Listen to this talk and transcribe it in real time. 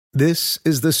This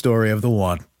is the story of the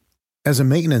one. As a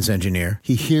maintenance engineer,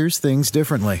 he hears things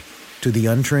differently. To the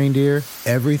untrained ear,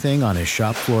 everything on his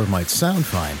shop floor might sound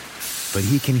fine, but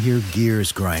he can hear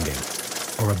gears grinding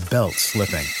or a belt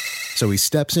slipping. So he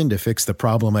steps in to fix the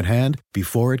problem at hand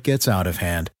before it gets out of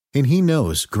hand. And he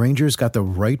knows Grainger's got the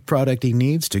right product he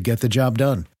needs to get the job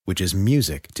done, which is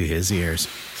music to his ears.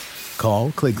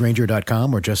 Call, click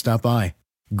Grainger.com, or just stop by.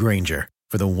 Grainger,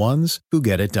 for the ones who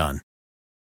get it done.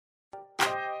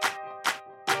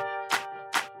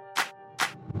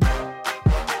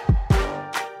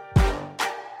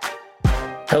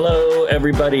 Hello,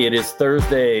 everybody. It is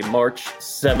Thursday, March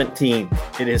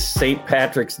 17th. It is St.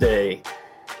 Patrick's Day.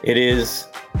 It is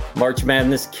March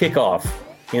Madness kickoff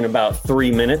in about 3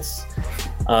 minutes.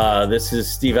 This is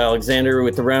Steve Alexander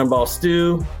with the Roundball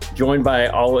Stew, joined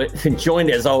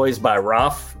as always by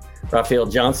Raphael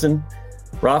Johnson.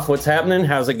 Raph, what's happening?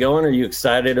 How's it going? Are you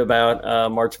excited about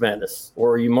March Madness,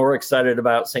 or are you more excited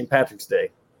about St. Patrick's Day?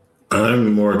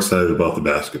 I'm more excited about the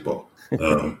basketball.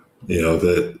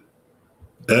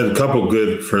 I had a couple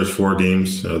good first four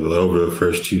games over the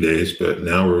first 2 days, but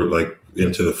now we're like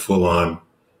into the full-on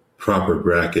proper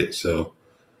bracket. So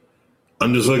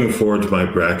I'm just looking forward to my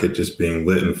bracket just being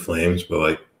lit in flames by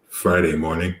like Friday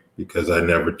morning, because I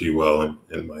never do well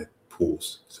in my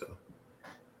pools. So,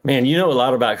 man, you know a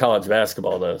lot about college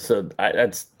basketball, though. So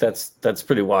that's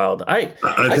pretty wild. I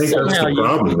think that's the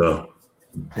problem, though.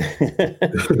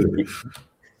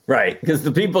 Right, because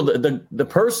the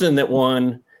person that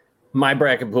won my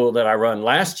bracket pool that I run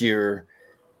last year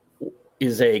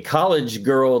is a college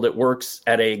girl that works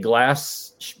at a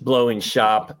glass blowing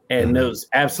shop and knows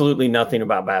absolutely nothing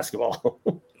about basketball.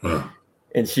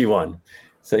 And she won.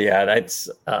 So yeah, that's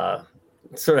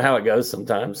sort of how it goes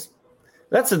sometimes.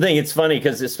 That's the thing. It's funny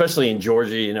because especially in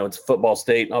Georgia, it's football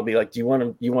state, and I'll be like, do you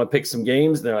want to pick some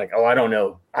games? And they're like, oh, I don't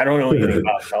know anything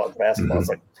about college basketball. It's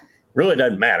like, really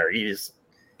doesn't matter. You just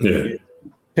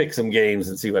pick some games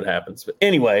and see what happens. But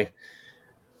anyway,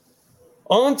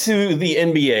 on to the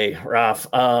NBA, Raf.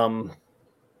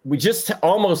 We just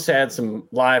almost had some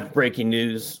live breaking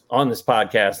news on this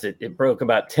podcast. It broke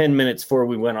about 10 minutes before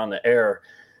we went on the air.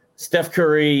 Steph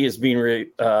Curry is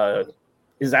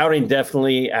is out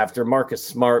indefinitely after Marcus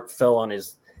Smart fell on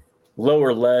his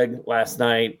lower leg last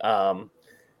night.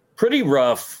 Pretty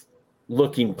rough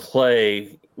looking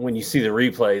play when you see the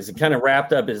replays. It kind of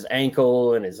wrapped up his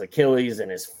ankle and his Achilles and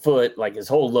his foot, like his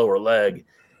whole lower leg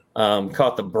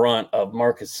caught the brunt of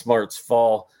Marcus Smart's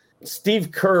fall.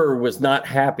 Steve Kerr was not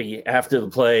happy after the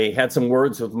play, had some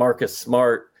words with Marcus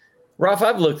Smart. Ralph,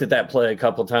 I've looked at that play a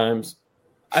couple times.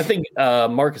 I think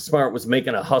Marcus Smart was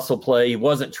making a hustle play. He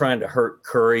wasn't trying to hurt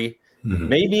Curry. Mm-hmm.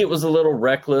 Maybe it was a little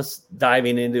reckless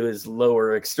diving into his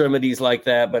lower extremities like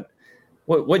that, but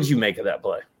what did you make of that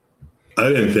play? I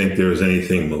didn't think there was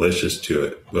anything malicious to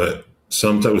it, but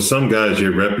sometimes with some guys,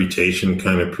 your reputation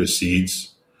kind of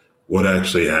precedes what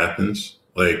actually happens.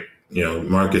 Like,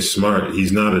 Marcus Smart,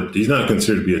 he's not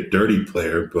considered to be a dirty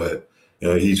player, but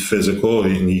he's physical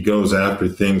and he goes after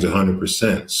things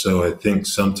 100%. So I think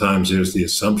sometimes there's the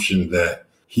assumption that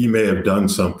he may have done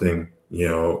something,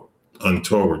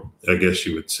 untoward, I guess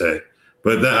you would say.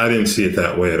 But I didn't see it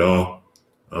that way at all.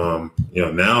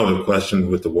 Now the question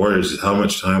with the Warriors is how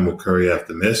much time will Curry have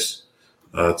to miss?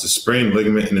 It's a sprained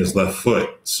ligament in his left foot,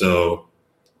 so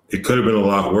it could have been a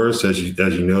lot worse, as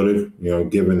you noted,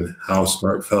 given how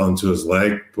Smart fell into his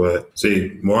leg. But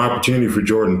more opportunity for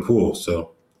Jordan Poole.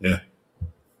 So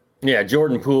yeah,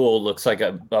 Jordan Poole looks like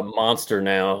a monster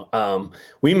now.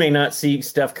 We may not see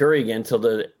Steph Curry again till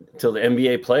the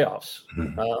NBA playoffs.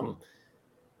 Mm-hmm.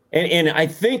 And I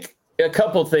think a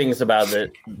couple things about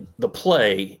the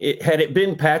play. Had it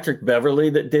been Patrick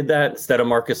Beverley that did that instead of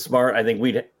Marcus Smart, I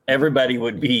think everybody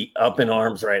would be up in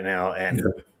arms right now and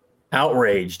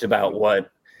outraged about what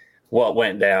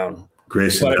went down.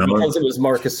 Grayson Allen. Because it was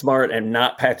Marcus Smart and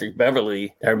not Patrick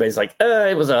Beverley, everybody's like,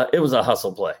 it was a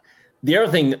hustle play. The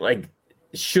other thing, like,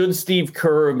 should Steve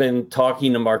Kerr have been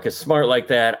talking to Marcus Smart like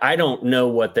that? I don't know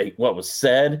what was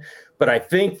said, but I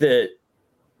think that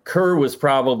Kerr was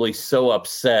probably so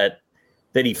upset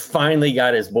that he finally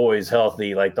got his boys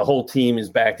healthy. Like, the whole team is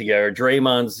back together.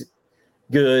 Draymond's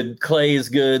good, Clay's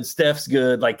good, Steph's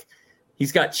good. Like,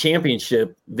 he's got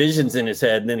championship visions in his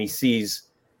head, and then he sees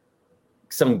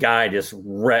some guy just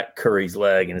wreck Curry's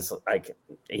leg, and it's like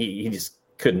he just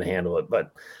couldn't handle it.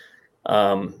 But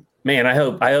man, I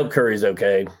hope Curry's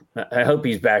okay. I hope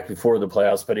he's back before the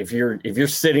playoffs. But if you're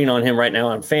sitting on him right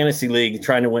now in fantasy league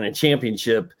trying to win a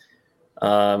championship,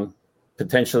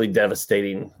 potentially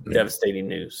devastating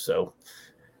news. So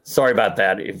sorry about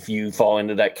that if you fall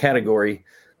into that category.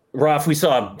 Ralph, we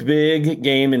saw a big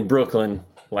game in Brooklyn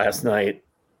last night.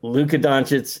 Luka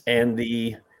Doncic and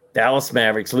the Dallas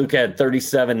Mavericks. Luka had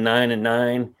 37, 9, and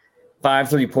 9, 5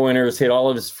 3-pointers, hit all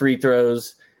of his free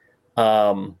throws.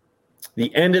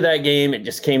 The end of that game, it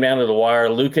just came down to the wire.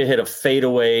 Luka hit a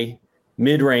fadeaway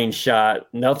mid-range shot,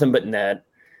 nothing but net.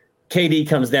 KD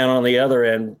comes down on the other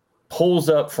end, pulls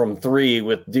up from 3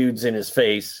 with dudes in his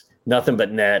face, nothing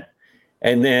but net.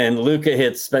 And then Luka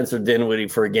hits Spencer Dinwiddie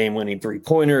for a game-winning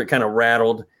 3-pointer. It kind of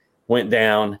rattled, went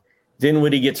down.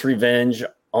 Dinwiddie gets revenge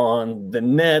on the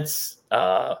Nets.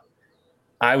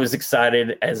 I was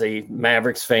excited as a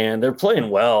Mavericks fan. They're playing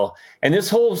well. And this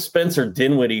whole Spencer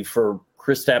Dinwiddie for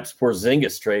Kristaps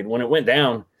Porzingis trade, when it went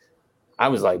down, I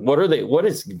was like, what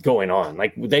is going on?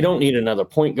 Like, they don't need another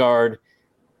point guard.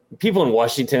 People in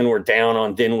Washington were down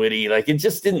on Dinwiddie. Like, it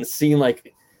just didn't seem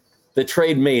like the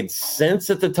trade made sense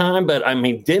at the time. But I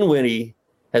mean, Dinwiddie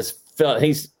has felt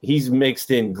he's mixed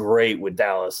in great with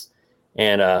Dallas.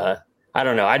 And I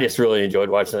don't know. I just really enjoyed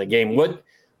watching the game.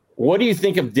 What do you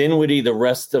think of Dinwiddie the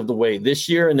rest of the way this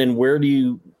year? And then where do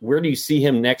you see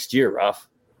him next year, Ruff?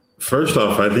 First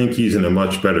off, I think he's in a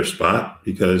much better spot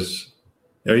because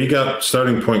you got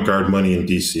starting point guard money in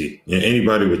DC.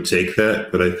 Anybody would take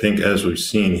that, but I think as we've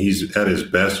seen, he's at his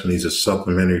best when he's a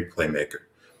supplementary playmaker.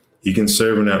 He can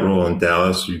serve in that role in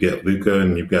Dallas. You get Luka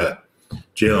and you've got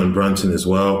Jalen Brunson as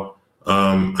well.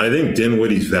 I think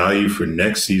Dinwiddie's value for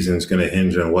next season is going to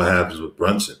hinge on what happens with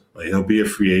Brunson. Like, he'll be a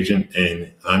free agent,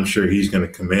 and I'm sure he's going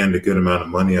to command a good amount of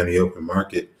money on the open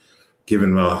market,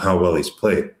 given how well he's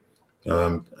played.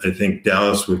 I think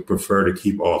Dallas would prefer to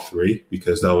keep all 3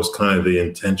 because that was kind of the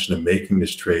intention of making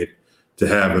this trade, to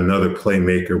have another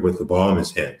playmaker with the ball in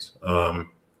his hands.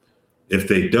 If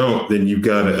they don't, then you've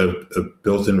got a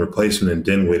built-in replacement in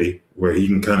Dinwiddie where he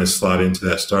can kind of slot into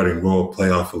that starting role,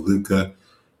 play off of Luka,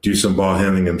 do some ball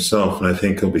handling himself, and I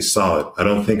think he'll be solid. I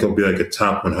don't think he'll be like a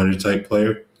top 100 type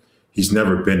player. He's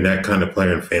never been that kind of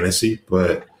player in fantasy,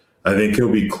 but I think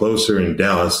he'll be closer in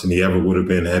Dallas than he ever would have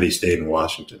been had he stayed in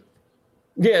Washington.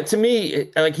 Yeah, to me,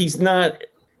 like he's not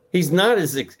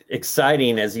as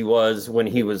exciting as he was when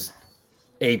he was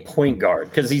a point guard,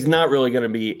 because he's not really going to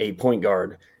be a point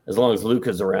guard as long as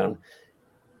Luka's around.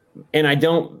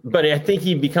 And but I think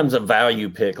he becomes a value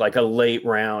pick, like a late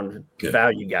round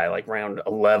value guy, like round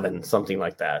 11, something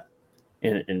like that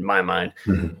in my mind.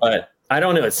 Mm-hmm. But I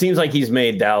don't know. It seems like he's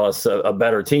made Dallas a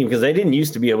better team because they didn't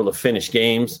used to be able to finish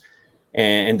games.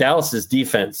 And Dallas's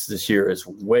defense this year is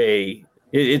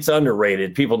it's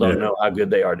underrated. People don't know how good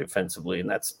they are defensively. And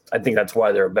I think that's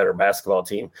why they're a better basketball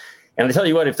team. And I tell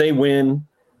you what, if they win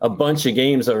a bunch of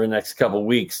games over the next couple of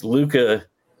weeks, Luka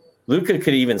could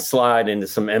even slide into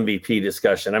some MVP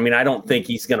discussion. I mean, I don't think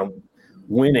he's going to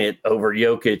win it over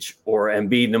Jokic or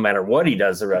Embiid no matter what he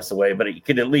does the rest of the way, but he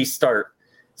could at least start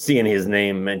seeing his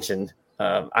name mentioned.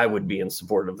 I would be in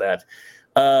support of that.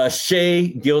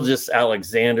 Shai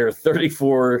Gilgeous-Alexander,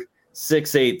 34,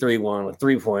 6'8", 3-1, a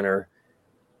 3-pointer.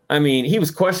 I mean, he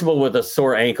was questionable with a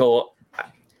sore ankle.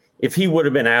 If he would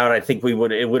have been out, I think it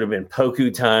would have been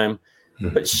Poku time.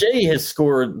 Mm-hmm. But Shai has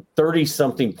scored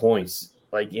 30-something points.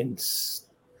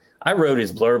 I wrote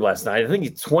his blurb last night. I think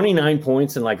he's 29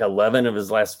 points in like 11 of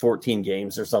his last 14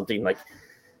 games or something. Like,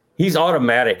 he's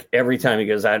automatic every time he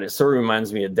goes out. It sort of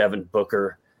reminds me of Devin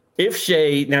Booker.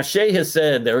 Shai has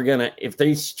said if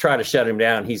they try to shut him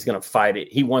down, he's going to fight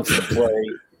it. He wants to play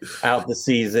out the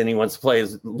season. He wants to play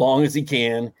as long as he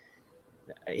can.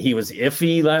 He was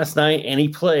iffy last night and he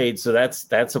played. So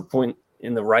that's a point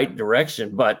in the right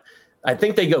direction. But I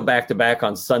think they go back to back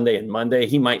on Sunday and Monday.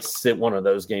 He might sit one of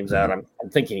those games out. I'm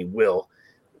thinking he will.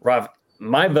 Rob,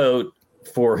 my vote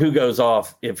for who goes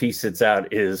off if he sits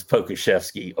out is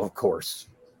Pokusevski, of course.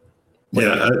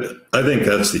 Yeah, I think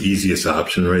that's the easiest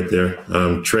option right there.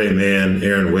 Trey Mann,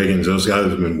 Aaron Wiggins, those guys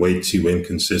have been way too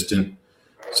inconsistent.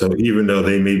 So even though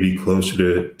they may be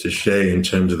closer to Shai in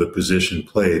terms of the position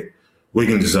played,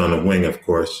 Wiggins is on the wing, of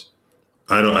course.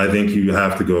 I think you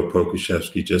have to go with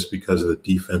Pokusevski just because of the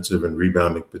defensive and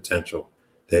rebounding potential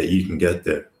that you can get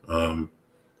there.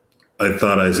 I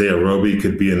thought Isaiah Roby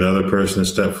could be another person to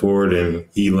step forward, and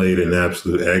he laid an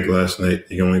absolute egg last night.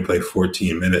 He only played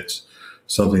 14 minutes,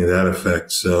 something to that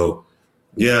effect. So,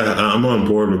 yeah, I'm on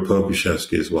board with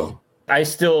Pokusevski as well. I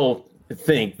still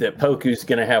think that Poku's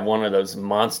going to have one of those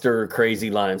monster crazy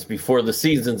lines before the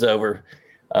season's over.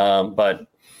 But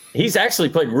he's actually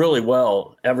played really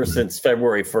well ever since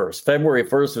February 1st. February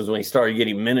 1st was when he started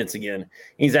getting minutes again.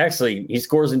 He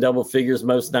scores in double figures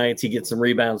most nights. He gets some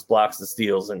rebounds, blocks, and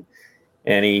steals, and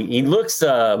he looks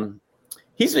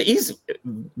he's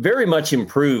very much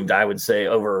improved, I would say,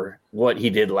 over what he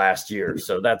did last year.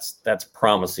 So that's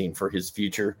promising for his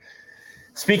future.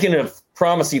 Speaking of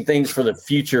promising things for the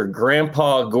future,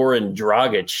 Grandpa Goran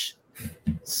Dragic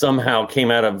somehow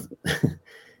came out of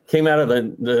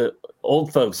the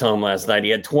old folks' home last night. He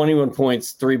had 21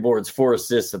 points, 3 boards, 4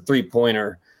 assists, a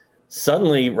 3-pointer.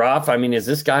 Suddenly, Ralph, I mean, is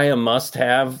this guy a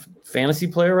must-have fantasy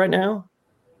player right now?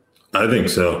 I think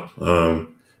so.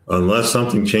 Unless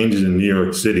something changes in New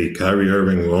York City, Kyrie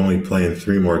Irving will only play in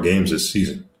 3 more games this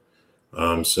season.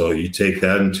 So you take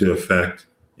that into effect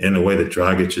in the way that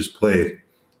Dragic has played.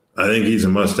 I think he's a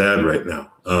must-add right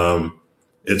now.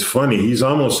 It's funny. He's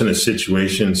almost in a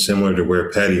situation similar to where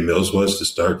Patty Mills was to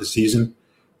start the season,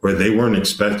 where they weren't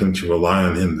expecting to rely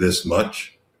on him this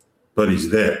much, but he's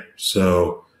there.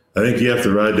 So I think you have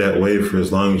to ride that wave for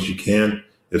as long as you can.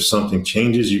 If something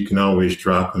changes, you can always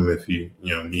drop him if you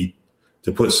need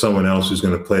to put someone else who's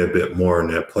going to play a bit more in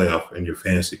that playoff, in your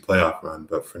fantasy playoff run.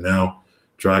 But for now,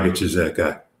 Dragic is that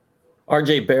guy.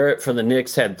 RJ Barrett for the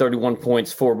Knicks had 31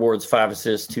 points, 4 boards, 5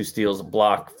 assists, 2 steals, a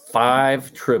block,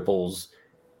 5 triples.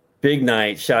 Big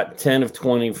night, shot 10 of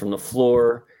 20 from the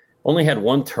floor. Only had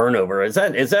 1 turnover. Is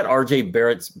that RJ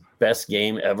Barrett's best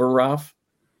game ever, Ralph?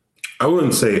 I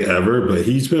wouldn't say ever, but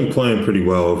he's been playing pretty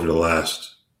well over the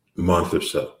last month or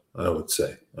so, I would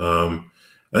say. I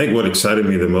think what excited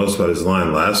me the most about his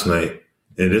line last night,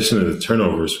 in addition to the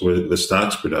turnovers, was the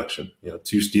stocks production.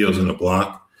 2 steals and a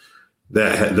block.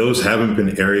 Those haven't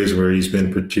been areas where he's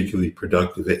been particularly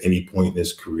productive at any point in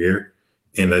his career.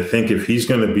 And I think if he's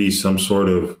going to be some sort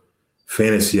of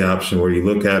fantasy option where you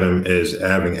look at him as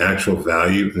having actual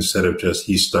value instead of just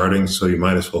he's starting, so you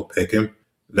might as well pick him,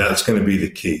 that's going to be the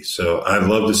key. So I'd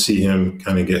love to see him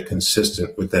kind of get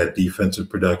consistent with that defensive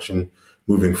production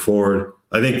moving forward.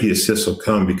 I think the assists will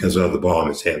come because of the ball in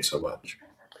his hand so much.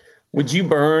 Would you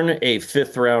burn a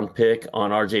 5th-round pick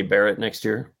on RJ Barrett next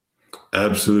year?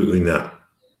 Absolutely not.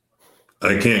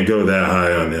 I can't go that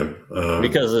high on him.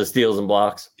 Because of the steals and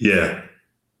blocks? Yeah.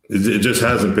 It just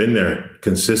hasn't been there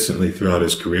consistently throughout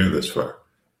his career this far.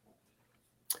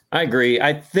 I agree.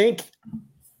 I think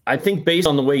based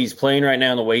on the way he's playing right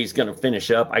now and the way he's going to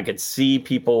finish up, I could see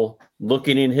people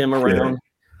looking at him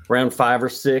around 5 or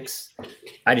 6.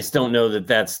 I just don't know that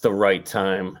that's the right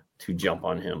time to jump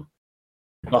on him.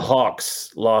 The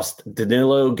Hawks lost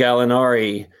Danilo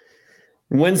Gallinari.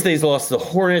 Wednesday's lost the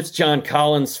Hornets. John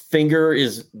Collins' finger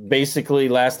is basically,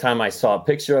 last time I saw a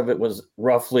picture of it, was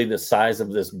roughly the size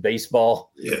of this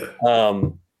baseball. Yeah.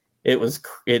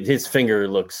 His finger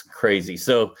looks crazy.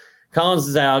 So Collins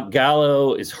is out.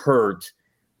 Gallo is hurt.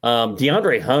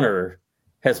 DeAndre Hunter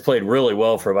has played really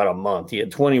well for about a month. He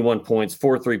had 21 points,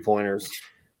 4 3-pointers.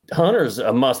 Hunter's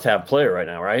a must-have player right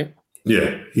now, right?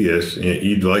 Yeah, he is.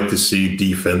 You'd like to see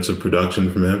defensive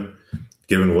production from him,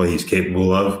 given what he's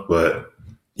capable of. But,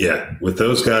 yeah, with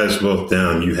those guys both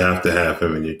down, you have to have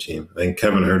him in your team. I think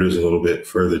Kevin Huerter's a little bit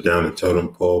further down the totem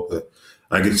pole, but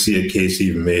I could see a case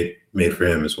even made for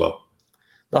him as well.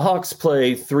 The Hawks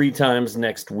play 3 times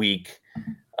next week.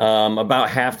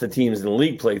 About half the teams in the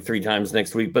league play 3 times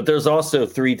next week, but there's also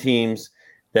 3 teams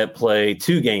that play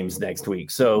 2 games next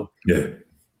week. So yeah,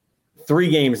 3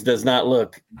 games does not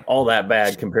look all that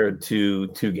bad compared to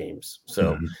 2 games.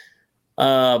 So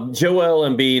Joel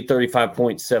Embiid, 35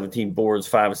 points, 17 boards,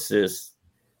 5 assists,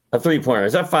 a 3-pointer.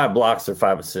 Is that 5 blocks or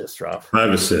 5 assists, Ralph?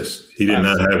 5 assists. He did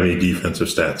not have any defensive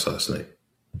stats last night.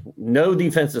 No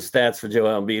defensive stats for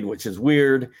Joel Embiid, which is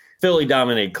weird. Philly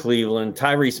dominated Cleveland.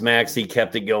 Tyrese Maxey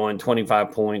kept it going,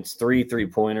 25 points, 3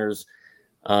 3-pointers.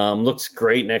 Looks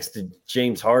great next to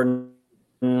James Harden.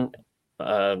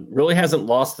 Really hasn't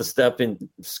lost a step in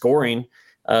scoring.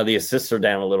 The assists are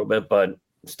down a little bit, but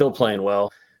still playing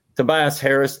well. Tobias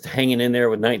Harris hanging in there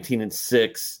with 19 and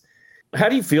 6. How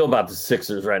do you feel about the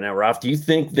Sixers right now, Ralph? Do you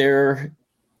think they're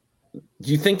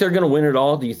going to win it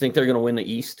all? Do you think they're going to win the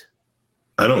East?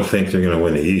 I don't think they're going to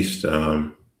win the East.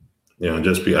 I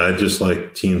just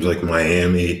like teams like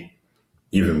Miami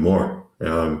even more.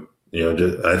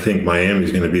 I think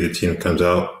Miami's going to be the team that comes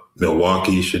out.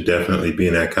 Milwaukee should definitely be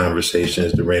in that conversation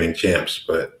as the reigning champs.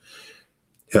 But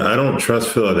yeah, I don't trust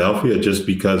Philadelphia just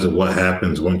because of what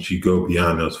happens once you go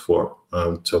beyond those 4.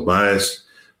 Tobias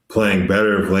playing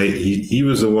better of late. He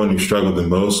was the one who struggled the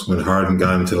most when Harden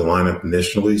got into the lineup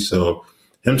initially. So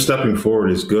him stepping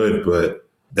forward is good, but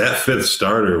that 5th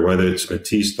starter, whether it's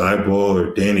Matisse Thybulle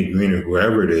or Danny Green or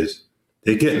whoever it is,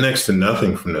 they get next to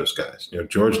nothing from those guys.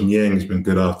 George Niang has been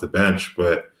good off the bench,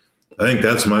 but I think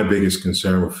that's my biggest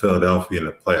concern with Philadelphia in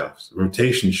the playoffs. The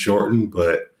rotation's shortened,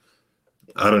 but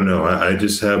I don't know. I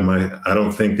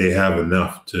don't think they have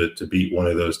enough to beat one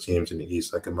of those teams in the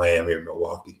East, like a Miami or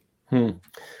Milwaukee.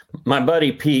 My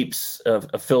buddy Peeps,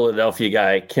 a Philadelphia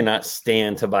guy, cannot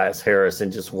stand Tobias Harris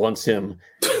and just wants him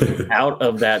out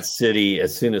of that city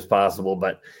as soon as possible.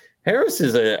 But Harris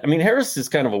is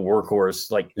kind of a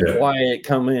workhorse, like quiet,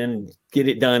 come in, get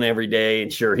it done every day.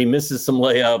 And sure, he misses some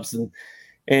layups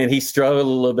and he struggled a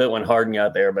little bit when Harden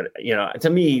got there. But, to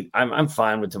me, I'm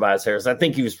fine with Tobias Harris. I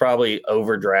think he was probably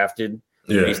overdrafted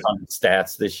based on his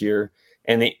stats this year.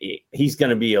 And he's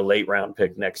going to be a late round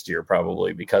pick next year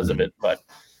probably because of it. But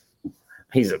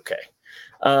he's okay.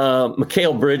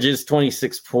 Mikal Bridges,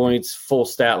 26 points, full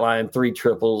stat line, 3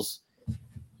 triples.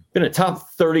 Been a top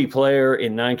 30 player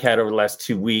in 9-cat over the last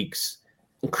 2 weeks.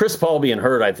 Chris Paul being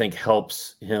hurt, I think,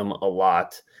 helps him a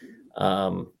lot.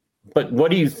 But what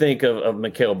do you think of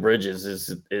Mikal Bridges?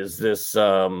 Is this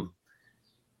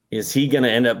is he going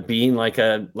to end up being like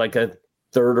a 3rd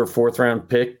or 4th round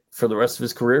pick for the rest of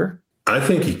his career? I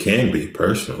think he can be,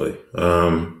 personally,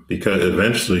 because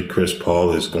eventually Chris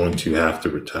Paul is going to have to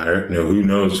retire. Who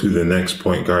knows who the next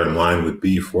point guard in line would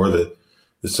be for the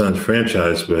Suns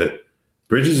franchise, but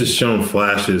Bridges has shown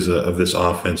flashes of this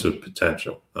offensive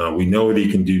potential. We know what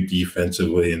he can do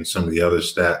defensively and some of the other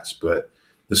stats, but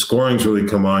the scoring's really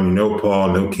come on.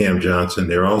 Paul, no Cam Johnson.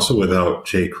 They're also without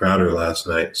Jay Crowder last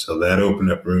night, so that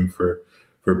opened up room for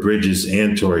Bridges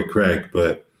and Torrey Craig.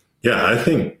 But yeah, I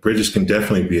think Bridges can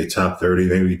definitely be a top 30,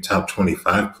 maybe top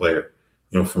 25 player,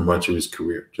 for much of his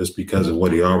career, just because of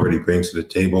what he already brings to the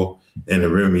table and the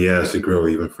room he has to grow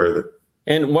even further.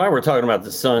 And while we're talking about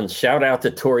the Suns, shout out to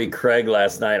Torrey Craig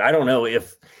last night. I don't know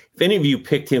if any of you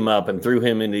picked him up and threw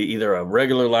him into either a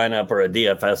regular lineup or a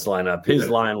DFS lineup. His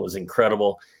line was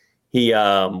incredible. He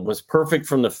was perfect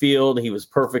from the field. He was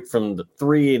perfect from the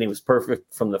 3, and he was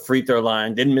perfect from the free throw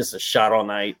line. Didn't miss a shot all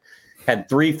night. Had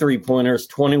 3 3-pointers,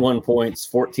 21 points,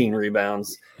 14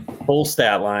 rebounds, full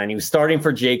stat line. He was starting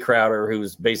for Jay Crowder, who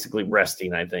was basically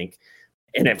resting, I think.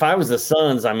 And if I was the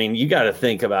Suns, you got to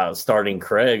think about starting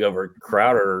Craig over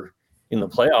Crowder in the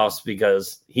playoffs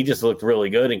because he just looked really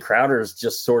good. And Crowder's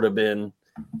just sort of been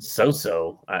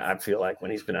so-so, I feel like, when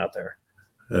he's been out there.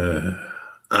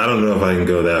 I don't know if I can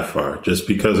go that far just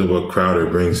because of what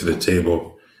Crowder brings to the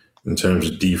table in terms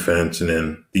of defense and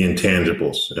then the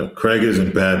intangibles. Craig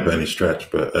isn't bad by any stretch,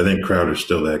 but I think Crowder's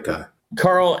still that guy.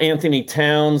 Karl Anthony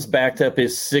Towns backed up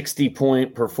his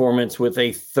 60-point performance with a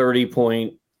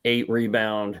 30-point,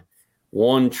 8-rebound,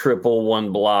 1 triple,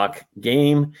 1 block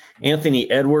game. Anthony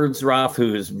Edwards, Ralph,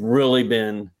 who has really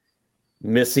been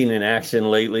missing in action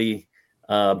lately,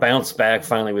 bounced back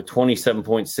finally with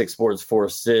 27.6 boards, 4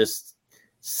 assists,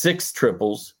 6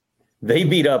 triples. They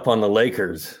beat up on the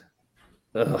Lakers.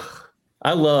 Ugh.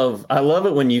 I love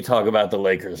it when you talk about the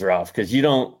Lakers, Ralph, because you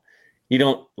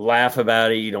don't laugh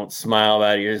about it, you don't smile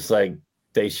about it. You're just like,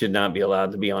 they should not be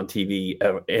allowed to be on TV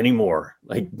anymore.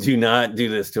 Like, do not do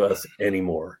this to us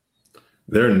anymore.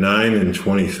 They're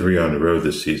 9-23 on the road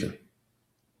this season.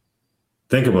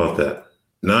 Think about that.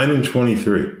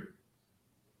 9-23.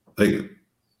 Like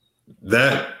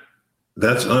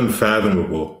that's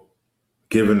unfathomable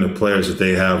given the players that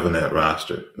they have in that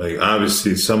roster. Like,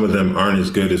 obviously some of them aren't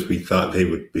as good as we thought they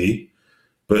would be,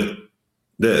 but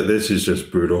this is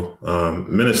just brutal.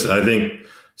 I think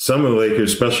some of the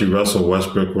Lakers, especially Russell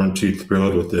Westbrook, weren't too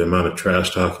thrilled with the amount of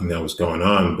trash talking that was going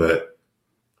on, but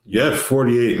you had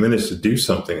 48 minutes to do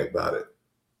something about it,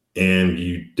 and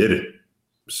you did it.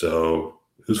 So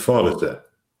whose fault is that?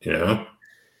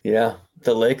 Yeah,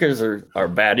 the Lakers are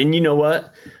bad. And you know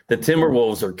what? The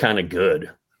Timberwolves are kind of good.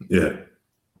 Yeah.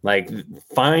 Like,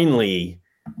 finally,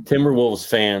 Timberwolves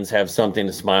fans have something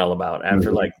to smile about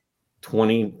after like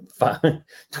 20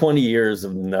 years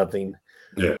of nothing.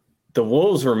 Yeah. The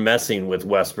Wolves were messing with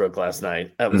Westbrook last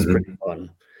night. That was pretty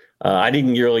fun. I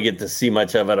didn't really get to see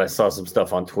much of it. I saw some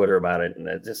stuff on Twitter about it,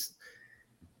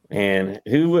 and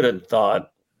who would have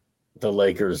thought the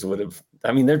Lakers would have?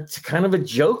 They're kind of a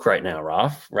joke right now,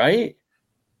 Ralph, right?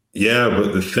 Yeah,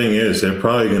 but the thing is, they're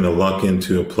probably going to luck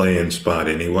into a play-in spot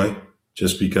anyway,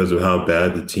 just because of how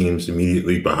bad the teams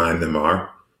immediately behind them are.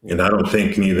 And I don't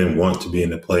think any of them want to be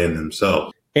in the play-in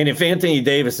themselves. And if Anthony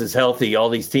Davis is healthy, all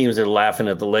these teams that are laughing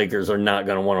at the Lakers are not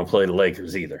going to want to play the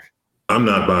Lakers either. I'm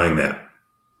not buying that.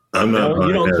 I'm not buying that.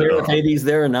 You don't care if AD's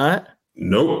there or not?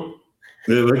 Nope.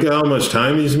 Look at how much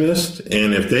time he's missed.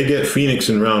 And if they get Phoenix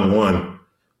in round 1,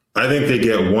 I think they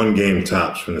get 1 game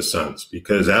tops from the Suns,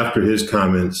 because after his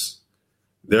comments,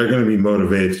 they're going to be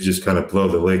motivated to just kind of blow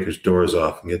the Lakers' doors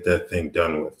off and get that thing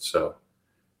done with. So,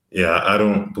 yeah, I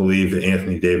don't believe that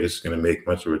Anthony Davis is going to make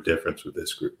much of a difference with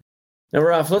this group. Now,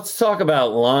 Ralph, let's talk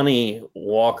about Lonnie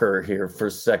Walker here for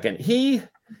a second. He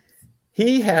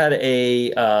had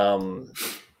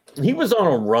he was on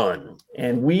a run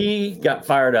And we got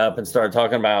fired up and started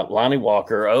talking about Lonnie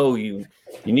Walker. Oh, you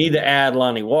need to add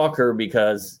Lonnie Walker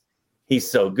because he's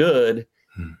so good.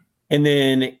 And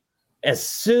then as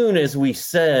soon as we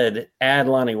said add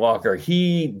Lonnie Walker,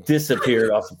 he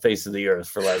disappeared off the face of the earth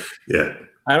for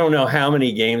I don't know how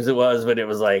many games it was, but it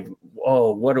was like,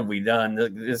 oh, what have we done?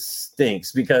 This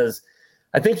stinks, because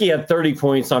I think he had 30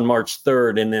 points on March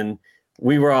 3rd. And then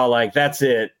we were all like, that's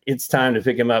it. It's time to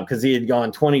pick him up, because he had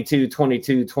gone 22,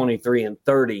 22, 23, and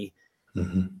 30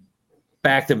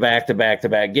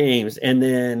 back-to-back games. And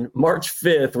then March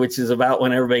 5th, which is about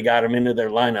when everybody got him into their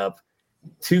lineup,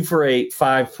 2 for 8,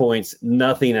 5 points,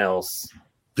 nothing else.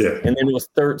 Yeah. And then it was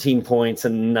 13 points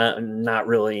and not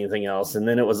really anything else. And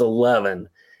then it was 11.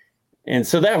 And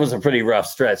so that was a pretty rough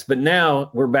stretch. But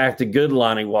now we're back to good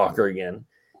Lonnie Walker again.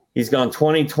 He's gone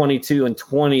 20, 22, and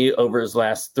 20 over his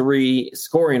last 3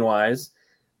 scoring-wise.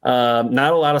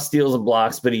 Not a lot of steals and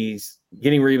blocks, but he's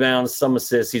getting rebounds, some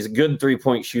assists. He's a good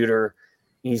three-point shooter.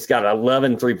 He's got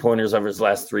 11 three-pointers over his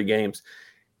last 3 games.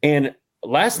 And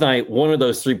last night, one of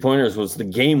those three-pointers was the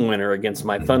game winner against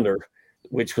my Thunder,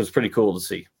 which was pretty cool to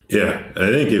see. Yeah,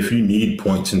 I think if you need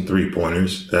points and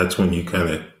three-pointers, that's when you kind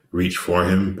of reach for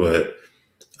him. But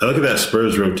I look at that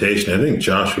Spurs rotation. I think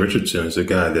Josh Richardson is a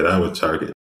guy that I would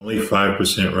target. Only 5%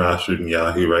 rostered in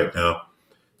Yahoo right now.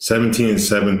 17 and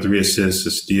 7, 3 assists,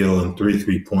 a steal, and 3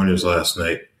 3-pointers last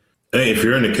night. I think if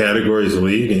you're in the categories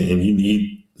league and you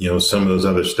need some of those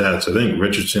other stats, I think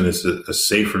Richardson is a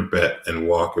safer bet than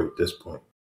Walker at this point.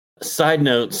 Side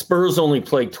note, Spurs only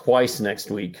play twice next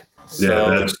week. So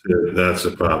yeah, that's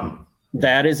a problem.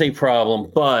 That is a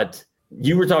problem. But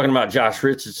you were talking about Josh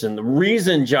Richardson. The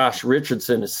reason Josh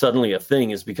Richardson is suddenly a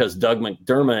thing is because Doug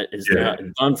McDermott is now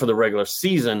done for the regular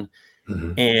season.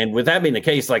 And with that being the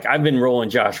case, like, I've been rolling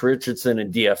Josh Richardson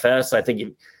in DFS. I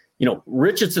think,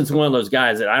 Richardson's one of those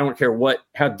guys that I don't care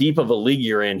how deep of a league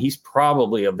you're in, he's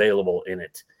probably available in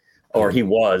it, or he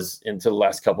was until the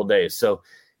last couple of days. So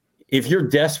if you're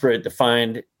desperate to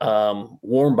find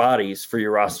warm bodies for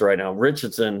your roster right now,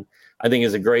 Richardson, I think,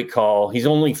 is a great call. He's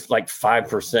only like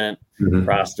 5%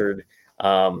 rostered,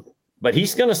 but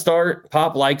he's going to start.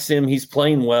 Pop likes him. He's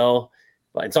playing well.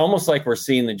 It's almost like we're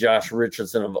seeing the Josh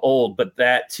Richardson of old, but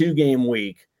that 2-game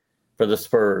week for the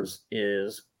Spurs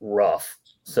is rough.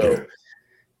 So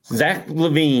Zach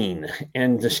LaVine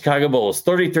and the Chicago Bulls,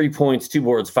 33 points, 2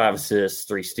 boards, 5 assists,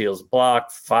 3 steals,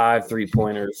 blocked, 5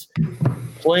 3-pointers,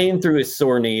 playing through his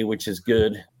sore knee, which is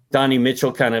good. Donnie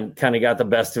Mitchell kind of got the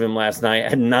best of him last night.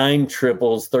 Had 9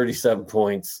 triples, 37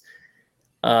 points.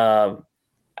 I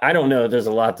don't know. There's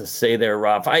a lot to say there,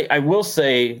 Rob. I will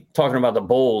say, talking about the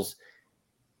Bulls,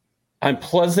 I'm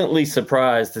pleasantly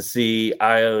surprised to see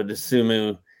Ayo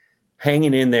Dosunmu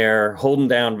hanging in there, holding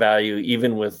down value,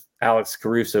 even with Alex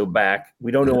Caruso back.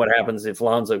 We don't know what happens if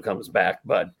Lonzo comes back,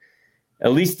 but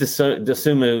at least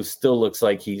Dosunmu still looks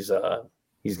like he's going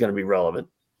to be relevant.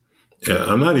 Yeah,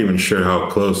 I'm not even sure how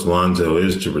close Lonzo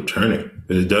is to returning.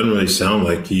 It doesn't really sound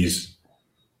like he's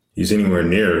anywhere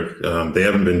near. They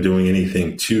haven't been doing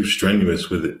anything too strenuous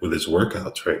with his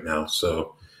workouts right now.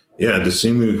 So, yeah,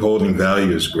 Dosunmu holding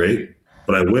value is great.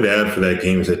 What I would add for that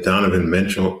game is that Donovan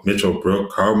Mitchell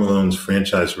broke Karl Malone's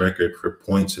franchise record for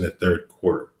points in the third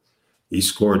quarter. He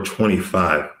scored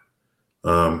 25.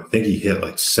 I think he hit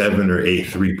like 7 or 8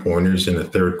 3-pointers in the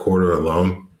third quarter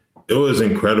alone. It was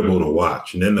incredible to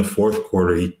watch. And then the fourth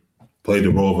quarter, he played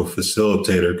the role of a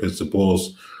facilitator because the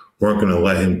Bulls weren't going to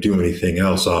let him do anything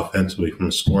else offensively from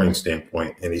a scoring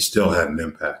standpoint, and he still had an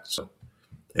impact. So,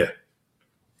 yeah.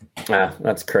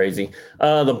 That's crazy.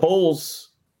 The Bulls,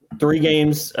 3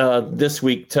 games this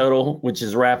week total, which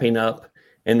is wrapping up.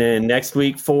 And then next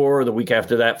week, 4, the week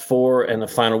after that, 4, and the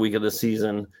final week of the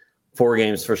season, 4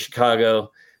 games for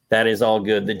Chicago. That is all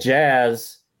good. The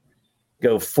Jazz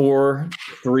go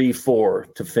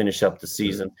 4-3-4 to finish up the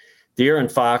season.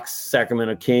 De'Aaron Fox,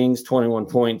 Sacramento Kings, 21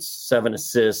 points, 7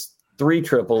 assists, 3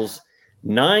 triples,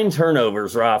 9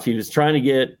 turnovers. Ralph, he was trying to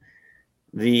get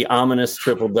the ominous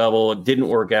triple-double. It didn't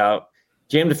work out.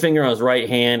 Jammed a finger on his right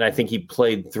hand. I think he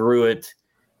played through it.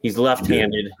 He's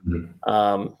left-handed.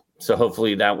 So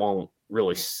hopefully that won't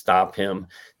really stop him.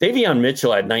 Davion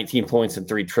Mitchell had 19 points and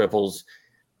 3 triples.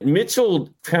 Mitchell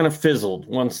kind of fizzled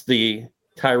once the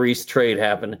Tyrese trade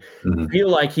happened. I feel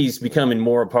like he's becoming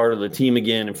more a part of the team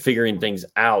again and figuring things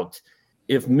out.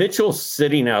 If Mitchell's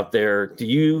sitting out there, do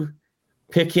you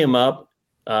pick him up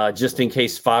just in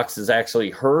case Fox is actually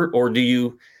hurt, or do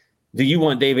you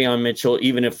want Davion Mitchell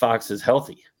even if Fox is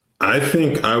healthy? I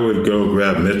think I would go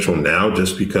grab Mitchell now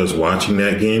just because watching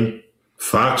that game,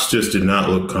 Fox just did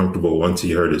not look comfortable once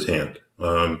he hurt his hand.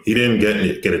 He didn't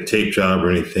get a tape job or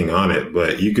anything on it,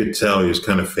 but you could tell he was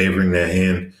kind of favoring that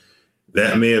hand.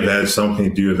 That may have had something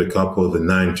to do with a couple of the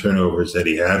 9 turnovers that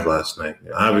he had last night.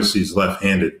 Obviously, he's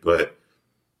left-handed, but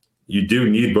you do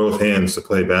need both hands to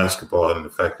play basketball at an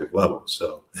effective level.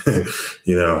 So,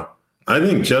 I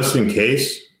think just in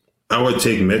case, I would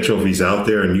take Mitchell if he's out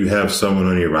there and you have someone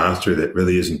on your roster that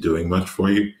really isn't doing much for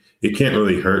you. It can't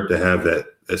really hurt to have a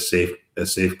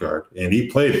safeguard. And he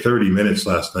played 30 minutes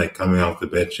last night coming off the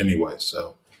bench anyway.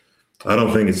 So I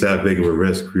don't think it's that big of a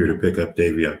risk for you to pick up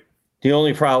Davion. The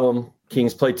only problem,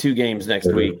 Kings play 2 games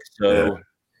next week. So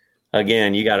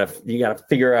again, you gotta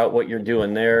figure out what you're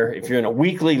doing there. If you're in a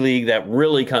weekly league, that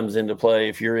really comes into play.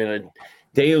 If you're in a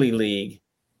daily league,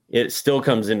 it still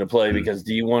comes into play because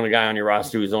do you want a guy on your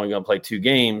roster who's only going to play 2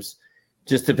 games?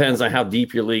 Just depends on how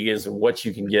deep your league is and what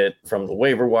you can get from the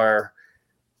waiver wire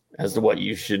as to what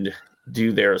you should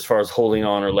do there as far as holding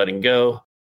on or letting go.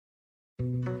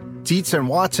 Dietz and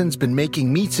Watson's been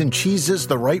making meats and cheeses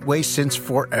the right way since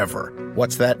forever.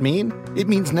 What's that mean? It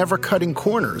means never cutting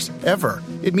corners, ever.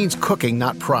 It means cooking,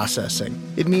 not processing.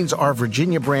 It means our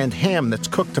Virginia brand ham that's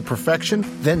cooked to perfection,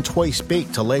 then twice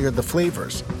baked to layer the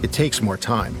flavors. It takes more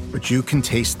time, but you can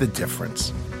taste the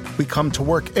difference. We come to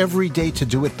work every day to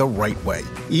do it the right way,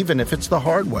 even if it's the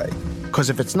hard way. Because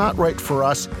if it's not right for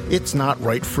us, it's not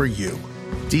right for you.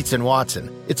 Dietz and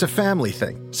Watson, it's a family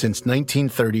thing since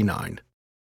 1939.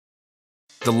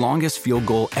 The longest field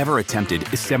goal ever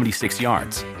attempted is 76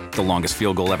 yards. The longest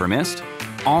field goal ever missed?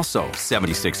 Also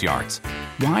 76 yards.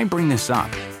 Why bring this up?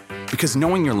 Because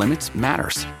knowing your limits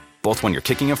matters, both when you're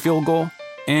kicking a field goal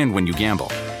and when you gamble.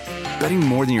 Betting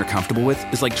more than you're comfortable with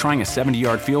is like trying a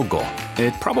 70-yard field goal.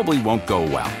 It probably won't go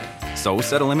well. So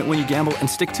set a limit when you gamble and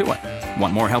stick to it.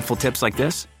 Want more helpful tips like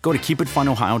this? Go to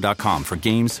keepitfunohio.com for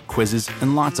games, quizzes,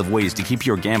 and lots of ways to keep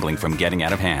your gambling from getting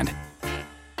out of hand.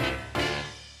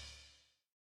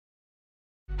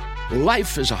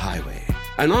 Life is a highway,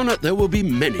 and on it there will be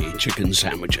many chicken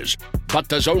sandwiches. But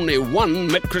there's only one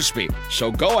McCrispy.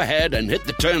 So go ahead and hit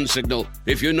the turn signal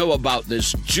if you know about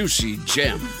this juicy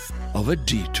gem of a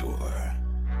detour.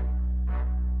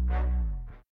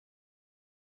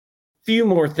 Few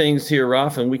more things here,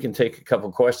 Ralph, and we can take a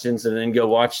couple questions and then go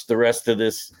watch the rest of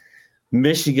this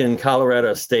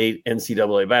Michigan-Colorado State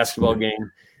NCAA basketball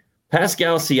game.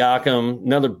 Pascal Siakam,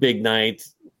 another big night.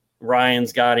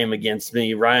 Ryan's got him against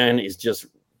me. Ryan is just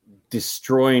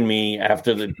destroying me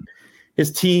after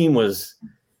his team was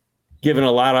given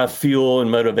a lot of fuel and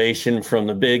motivation from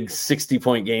the big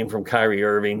 60-point game from Kyrie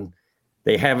Irving.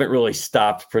 They haven't really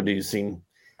stopped producing.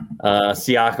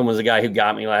 Siakam was a guy who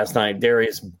got me last night.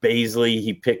 Darius Baisley,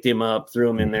 he picked him up, threw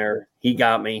him in there. He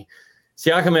got me.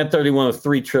 Siakam had 31 with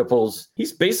 3 triples.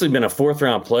 He's basically been a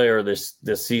 4th-round player this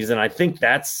season. I think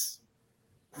that's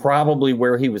probably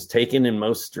where he was taken in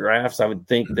most drafts. I would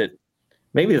think that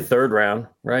maybe the 3rd round,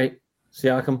 right?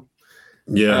 Siakam.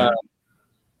 Yeah.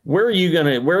 Where are you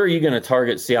gonna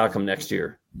target Siakam next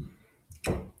year?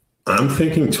 I'm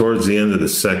thinking towards the end of the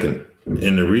 2nd.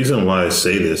 And the reason why I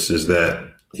say this is that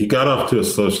he got off to a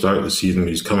slow start this season.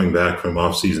 He's coming back from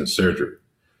off-season surgery.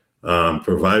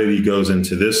 Provided he goes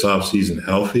into this offseason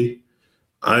healthy,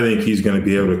 I think he's going to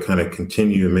be able to kind of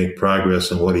continue to make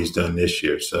progress on what he's done this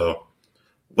year. So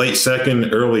late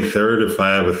 2nd, early 3rd, if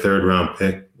I have a 3rd-round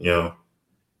pick,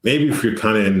 maybe if you're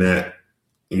kind of in that,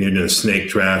 you're in a snake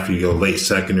draft, you go late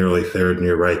 2nd, early 3rd, and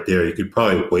you're right there. You could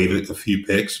probably wait a few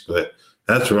picks, but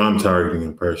that's where I'm targeting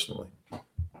him personally.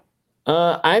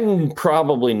 I'm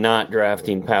probably not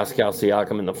drafting Pascal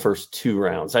Siakam in the first 2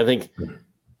 rounds. I think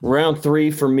round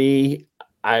 3 for me,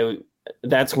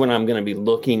 that's when I'm going to be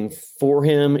looking for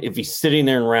him. If he's sitting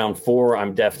there in round 4,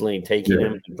 I'm definitely taking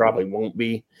him. He probably won't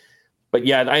be. But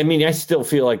yeah, I mean, I still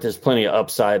feel like there's plenty of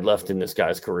upside left in this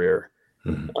guy's career.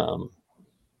 Mm-hmm.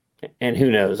 And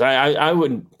who knows? I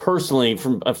would personally,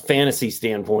 from a fantasy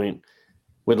standpoint,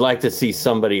 would like to see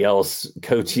somebody else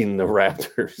coaching the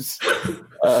Raptors.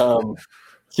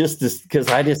 Just because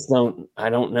I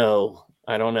don't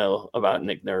know about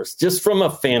Nick Nurse. Just from a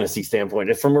fantasy standpoint.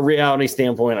 If from a reality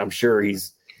standpoint, I'm sure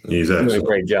he's doing a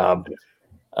great job.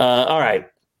 All right.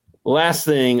 Last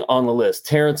thing on the list,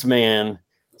 Terrence Mann,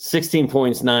 16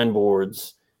 points, 9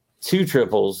 boards, 2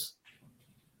 triples.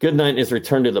 Goodnight is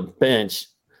returned to the bench.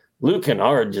 Luke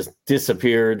Kennard just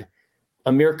disappeared.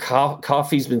 Amir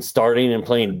Coffey's been starting and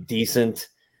playing decent.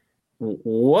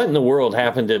 What in the world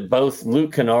happened to both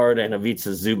Luke Kennard and Ivica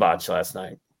Zubac last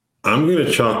night? I'm going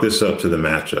to chalk this up to the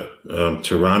matchup.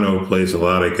 Toronto plays a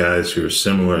lot of guys who are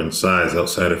similar in size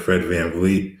outside of Fred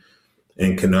VanVleet.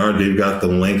 And Kennard, they've got the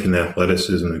length and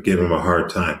athleticism to give him a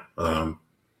hard time.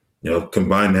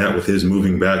 Combine that with his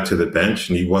moving back to the bench,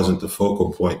 and he wasn't the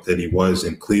focal point that he was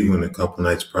in Cleveland a couple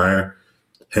nights prior,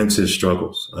 hence his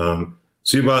struggles.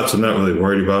 Zubats I'm not really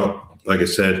worried about. Like I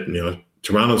said,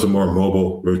 Toronto's a more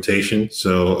mobile rotation,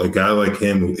 so a guy like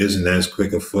him who isn't as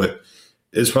quick of foot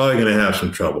is probably going to have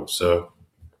some trouble. So,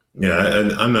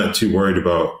 I'm not too worried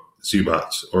about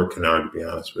Zubats or Kennard, to be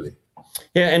honest with you.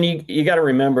 Yeah, and you got to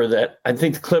remember that I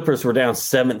think the Clippers were down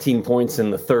 17 points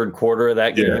in the third quarter of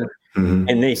that game. Yeah. Mm-hmm.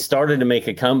 And they started to make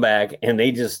a comeback, and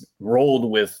they just rolled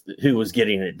with who was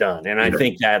getting it done. And I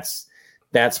think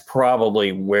that's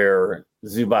probably where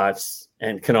Zubats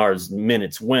and Kennard's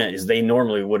minutes went, is they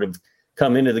normally would have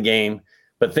come into the game,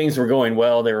 but things were going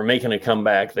well. They were making a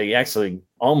comeback. They actually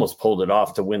almost pulled it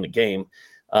off to win the game.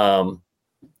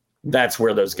 That's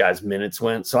where those guys' minutes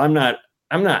went. So I'm not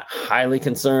highly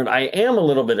concerned. I am a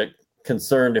little bit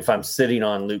concerned if I'm sitting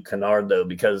on Luke Kennard, though,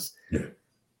 because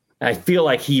I feel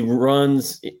like he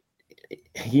runs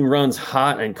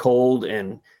hot and cold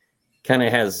and kind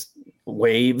of has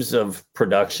waves of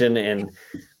production. And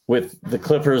with the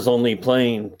Clippers only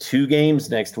playing 2 games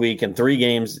next week and 3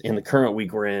 games in the current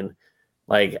week we're in,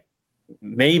 like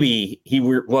maybe he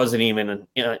wasn't even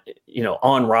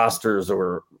on rosters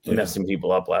or messing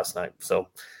people up last night. So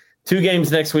 2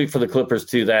 games next week for the Clippers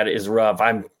too. That is rough.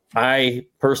 I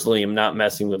personally am not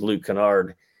messing with Luke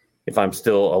Kennard if I'm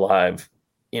still alive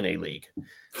in a league.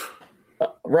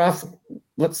 Ralph,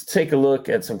 let's take a look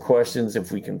at some questions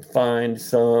if we can find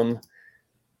some.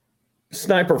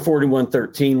 Sniper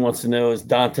 4113 wants to know, is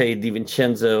Dante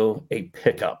DiVincenzo a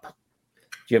pickup?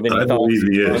 Do you have any thoughts? I believe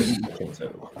he is.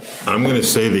 I'm going to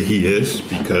say that he is,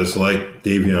 because like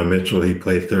Davion Mitchell, he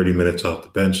played 30 minutes off the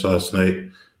bench last night,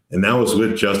 and that was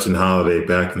with Justin Holiday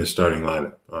back in the starting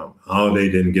lineup.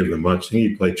 Holiday didn't give them much. I think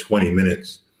he played 20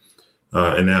 minutes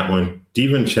in that one.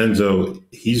 DiVincenzo,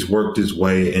 he's worked his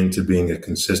way into being a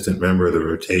consistent member of the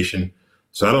rotation.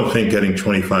 So I don't think getting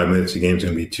 25 minutes a game is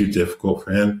going to be too difficult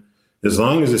for him, as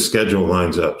long as the schedule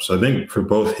lines up. So I think for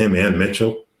both him and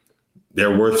Mitchell,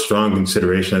 they're worth strong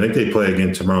consideration. I think they play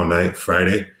again tomorrow night,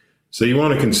 Friday. So you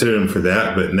want to consider them for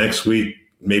that. But next week,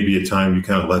 maybe a time you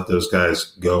kind of let those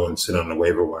guys go and sit on the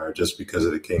waiver wire just because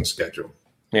of the Kings schedule.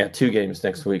 Yeah, 2 games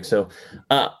next week. So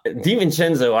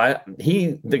DiVincenzo,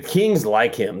 the Kings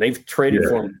like him. They've traded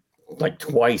for him like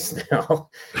twice now.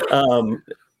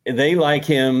 They like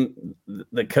him.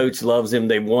 The coach loves him.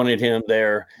 They wanted him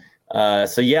there.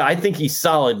 So yeah, I think he's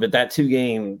solid, but that 2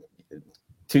 game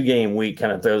week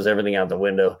kind of throws everything out the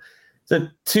window. It's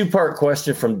a 2-part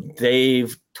question from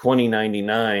Dave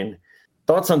 2099.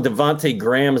 Thoughts on Devontae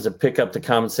Graham as a pickup to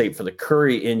compensate for the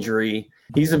Curry injury?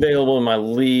 He's available in my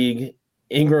league.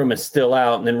 Ingram is still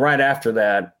out. And then right after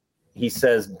that, he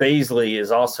says Bazley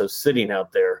is also sitting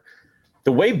out there.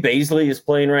 The way Bazley is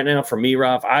playing right now, for me,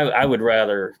 Ralph, I would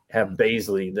rather have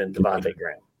Bazley than Devontae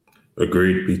Graham.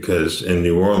 Agreed, because in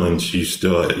New Orleans, you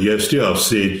still have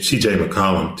C.J.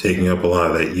 McCollum taking up a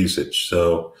lot of that usage.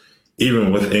 So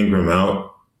even with Ingram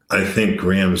out, I think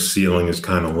Graham's ceiling is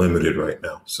kind of limited right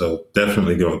now. So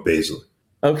definitely go with Bazley.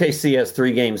 OKC has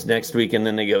 3 games next week, and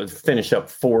then they go finish up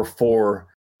 4-4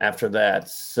 after that.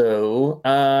 So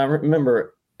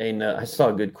remember, I saw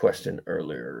a good question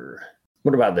earlier.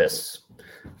 What about this?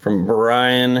 From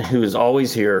Brian, who is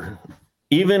always here.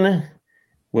 Even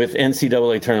with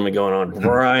NCAA tournament going on,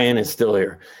 Brian is still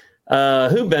here.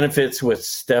 Who benefits with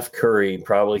Steph Curry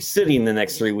probably sitting the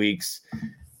next 3 weeks?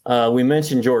 We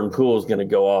mentioned Jordan Poole is going to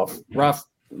go off. Ralph,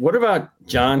 what about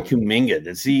John Kuminga?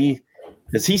 Does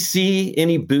he see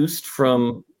any boost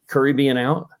from Curry being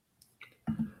out?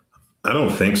 I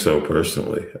don't think so,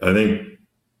 personally. I think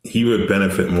he would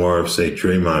benefit more if, say,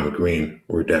 Draymond Green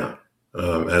were down,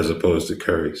 as opposed to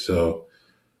Curry. So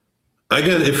I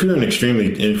guess if you're an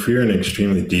extremely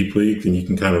deep league, then you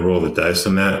can kind of roll the dice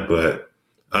on that. But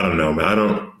I don't know, man. I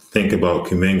don't think about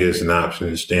Kuminga as an option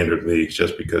in standard leagues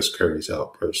just because Curry's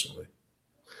out, personally.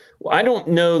 Well, I don't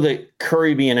know that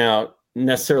Curry being out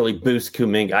necessarily boosts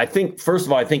Kuminga. I think, first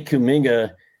of all,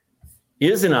 Kuminga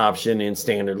is an option in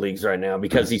standard leagues right now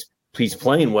because he's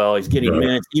playing well. He's getting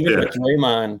minutes. Even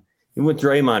with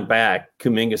Draymond back,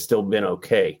 Kuminga's still been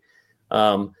okay.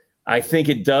 I think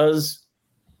it does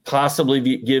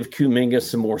possibly give Kuminga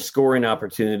some more scoring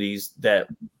opportunities that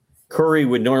Curry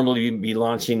would normally be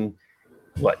launching,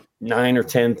 9 or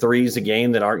 10 threes a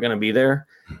game that aren't going to be there.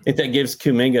 I think that gives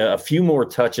Kuminga a few more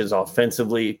touches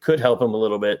offensively. It could help him a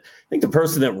little bit. I think the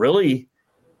person that really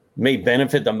may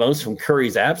benefit the most from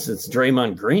Curry's absence is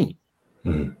Draymond Green.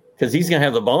 Mm-hmm. Because he's going to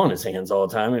have the ball in his hands all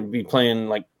the time and be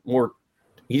playing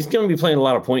he's going to be playing a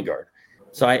lot of point guard.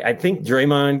 So I think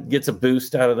Draymond gets a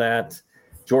boost out of that.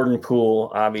 Jordan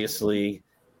Poole, obviously.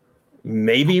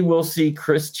 Maybe we'll see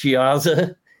Chris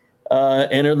Chiazza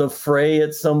enter the fray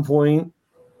at some point.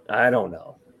 I don't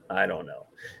know.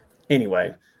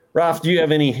 Anyway, Ralph, do you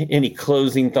have any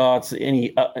closing thoughts?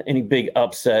 Any big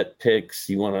upset picks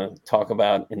you want to talk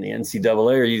about in the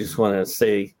NCAA, or you just want to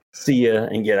say see ya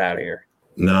and get out of here?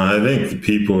 No, I think the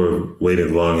people are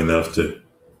waiting long enough to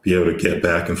be able to get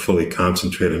back and fully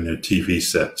concentrate on their TV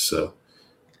sets. So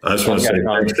I just want to say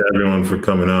thanks to everyone for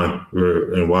coming on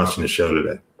and watching the show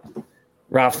today.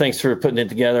 Ralph, thanks for putting it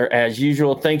together as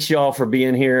usual. Thanks y'all for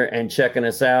being here and checking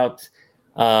us out.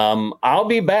 I'll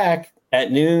be back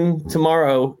at noon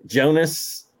tomorrow.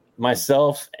 Jonas,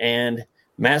 myself, and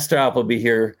Matt Straub will be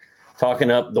here talking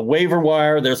up the waiver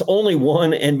wire. There's only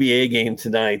one NBA game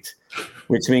tonight,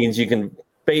 which means you can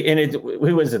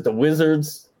who is it? The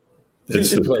Wizards?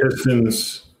 It's the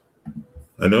Pistons.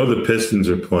 I know the Pistons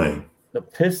are playing. The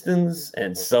Pistons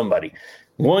and somebody.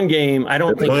 One game.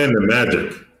 They're playing the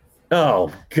Magic.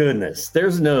 Oh goodness. There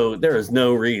is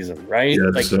no reason, right?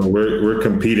 Yeah, so we're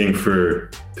competing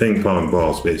for ping pong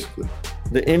balls, basically.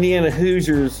 The Indiana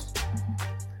Hoosiers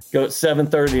go at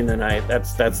 7:30 tonight.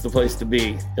 That's the place to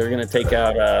be. They're gonna take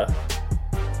out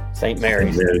St.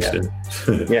 Mary's.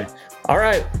 Yeah. All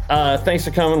right. Thanks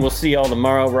for coming. We'll see y'all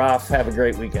tomorrow. Ralph, have a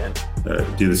great weekend. All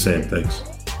right, do the same. Thanks.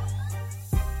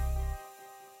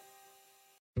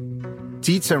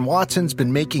 Dietz and Watson's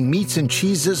been making meats and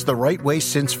cheeses the right way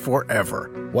since forever.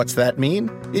 What's that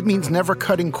mean? It means never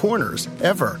cutting corners,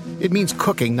 ever. It means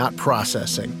cooking, not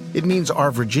processing. It means our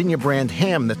Virginia brand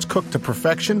ham that's cooked to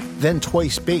perfection, then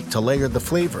twice baked to layer the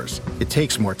flavors. It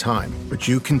takes more time, but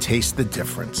you can taste the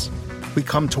difference. We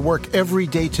come to work every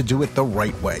day to do it the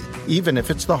right way, even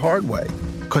if it's the hard way.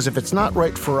 Because if it's not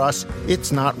right for us,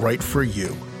 it's not right for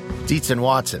you. Dietz and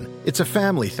Watson, it's a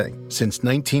family thing since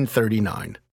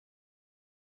 1939.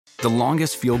 The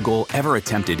longest field goal ever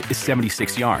attempted is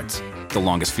 76 yards. The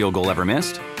longest field goal ever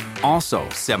missed? Also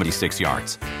 76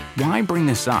 yards. Why bring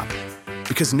this up?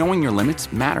 Because knowing your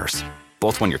limits matters,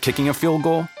 both when you're kicking a field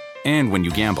goal and when you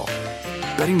gamble.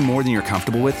 Betting more than you're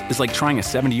comfortable with is like trying a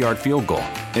 70-yard field goal.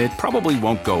 It probably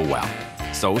won't go well.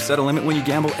 So set a limit when you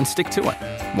gamble and stick to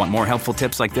it. Want more helpful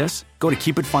tips like this? Go to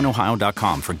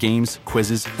keepitfunohio.com for games,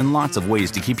 quizzes, and lots of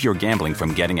ways to keep your gambling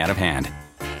from getting out of hand.